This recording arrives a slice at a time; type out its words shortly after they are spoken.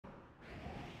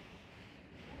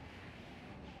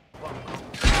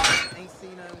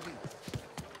seen her in weeks.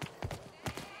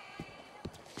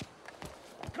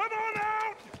 Come on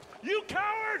out! You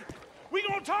coward! We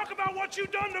gonna talk about what you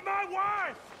done to my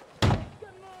wife!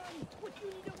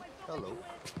 Hello.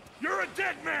 You're a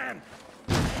dead man!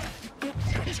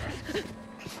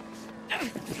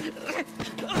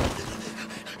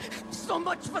 So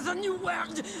much for the new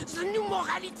world, the new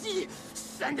morality,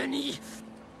 Saint-Denis.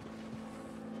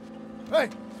 Hey!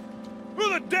 Who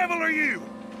the devil are you?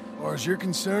 As far as you're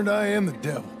concerned, I am the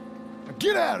devil. Now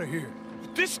get out of here!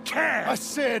 This cat! I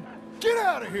said, get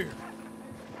out of here!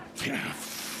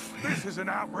 This is an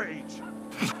outrage.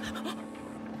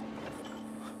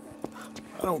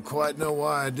 I don't quite know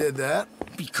why I did that.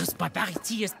 Because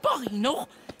barbarity is boring, no?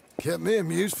 Kept me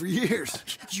amused for years.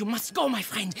 You must go, my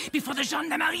friend, before the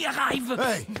gendarmerie arrive.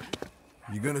 Hey!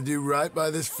 You gonna do right by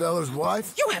this fella's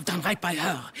wife? You have done right by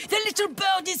her. The little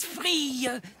bird is free.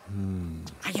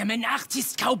 I am an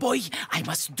artist, cowboy. I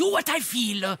must do what I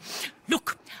feel.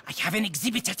 Look, I have an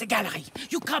exhibit at the gallery.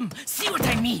 You come, see what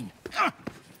I mean.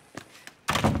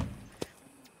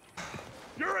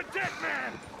 You're a dead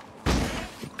man!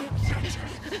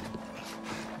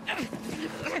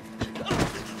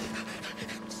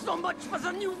 So much for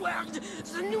the new world,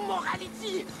 the new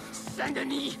morality,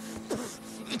 Saint-Denis.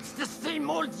 It's the same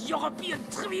old European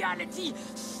triviality,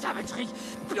 savagery,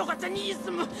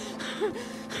 puritanism.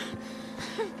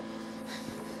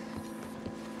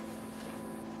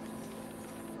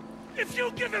 If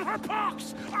you give him her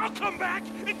pox, I'll come back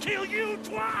and kill you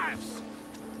twice!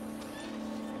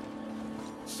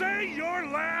 Say your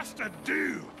last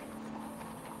adieu!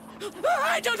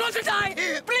 I don't want to die!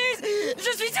 Please!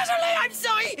 Je suis désolé, I'm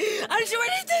sorry! I'll do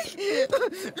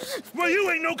anything! Well, you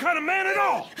ain't no kind of man at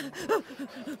all!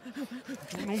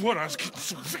 Don't know what I was getting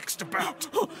so vexed about.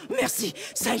 Oh, merci,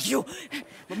 thank you.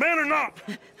 But man or not,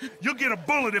 you'll get a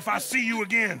bullet if I see you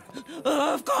again.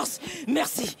 Of course,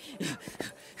 merci.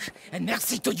 And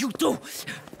merci to you too.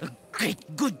 A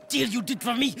great good deal you did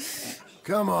for me.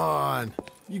 Come on.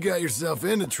 You got yourself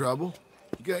into trouble.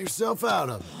 You got yourself out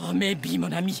of it. Oh, maybe,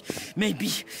 mon ami,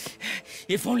 maybe.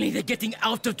 If only the getting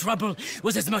out of trouble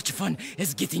was as much fun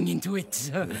as getting into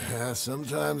it. Yeah,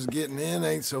 sometimes getting in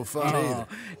ain't so fun either.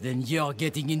 Then you're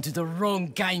getting into the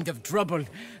wrong kind of trouble,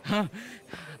 huh?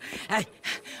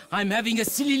 I'm having a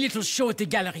silly little show at the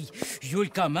gallery. You'll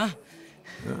come, huh?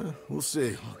 We'll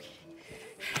see.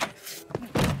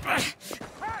 Hey!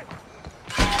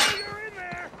 Oh, you're in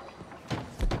there!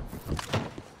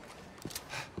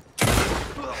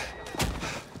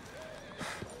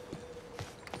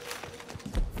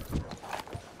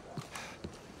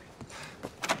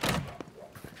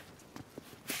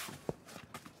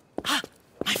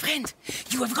 My friend,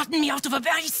 you have gotten me out of a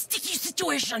very sticky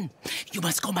situation. You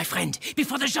must go, my friend,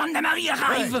 before the gendarmerie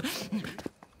arrive. Hey.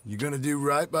 You gonna do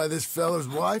right by this fella's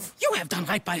wife? You have done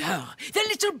right by her. The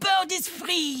little bird is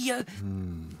free.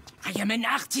 I am an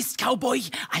artist, cowboy.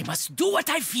 I must do what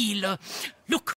I feel. Look,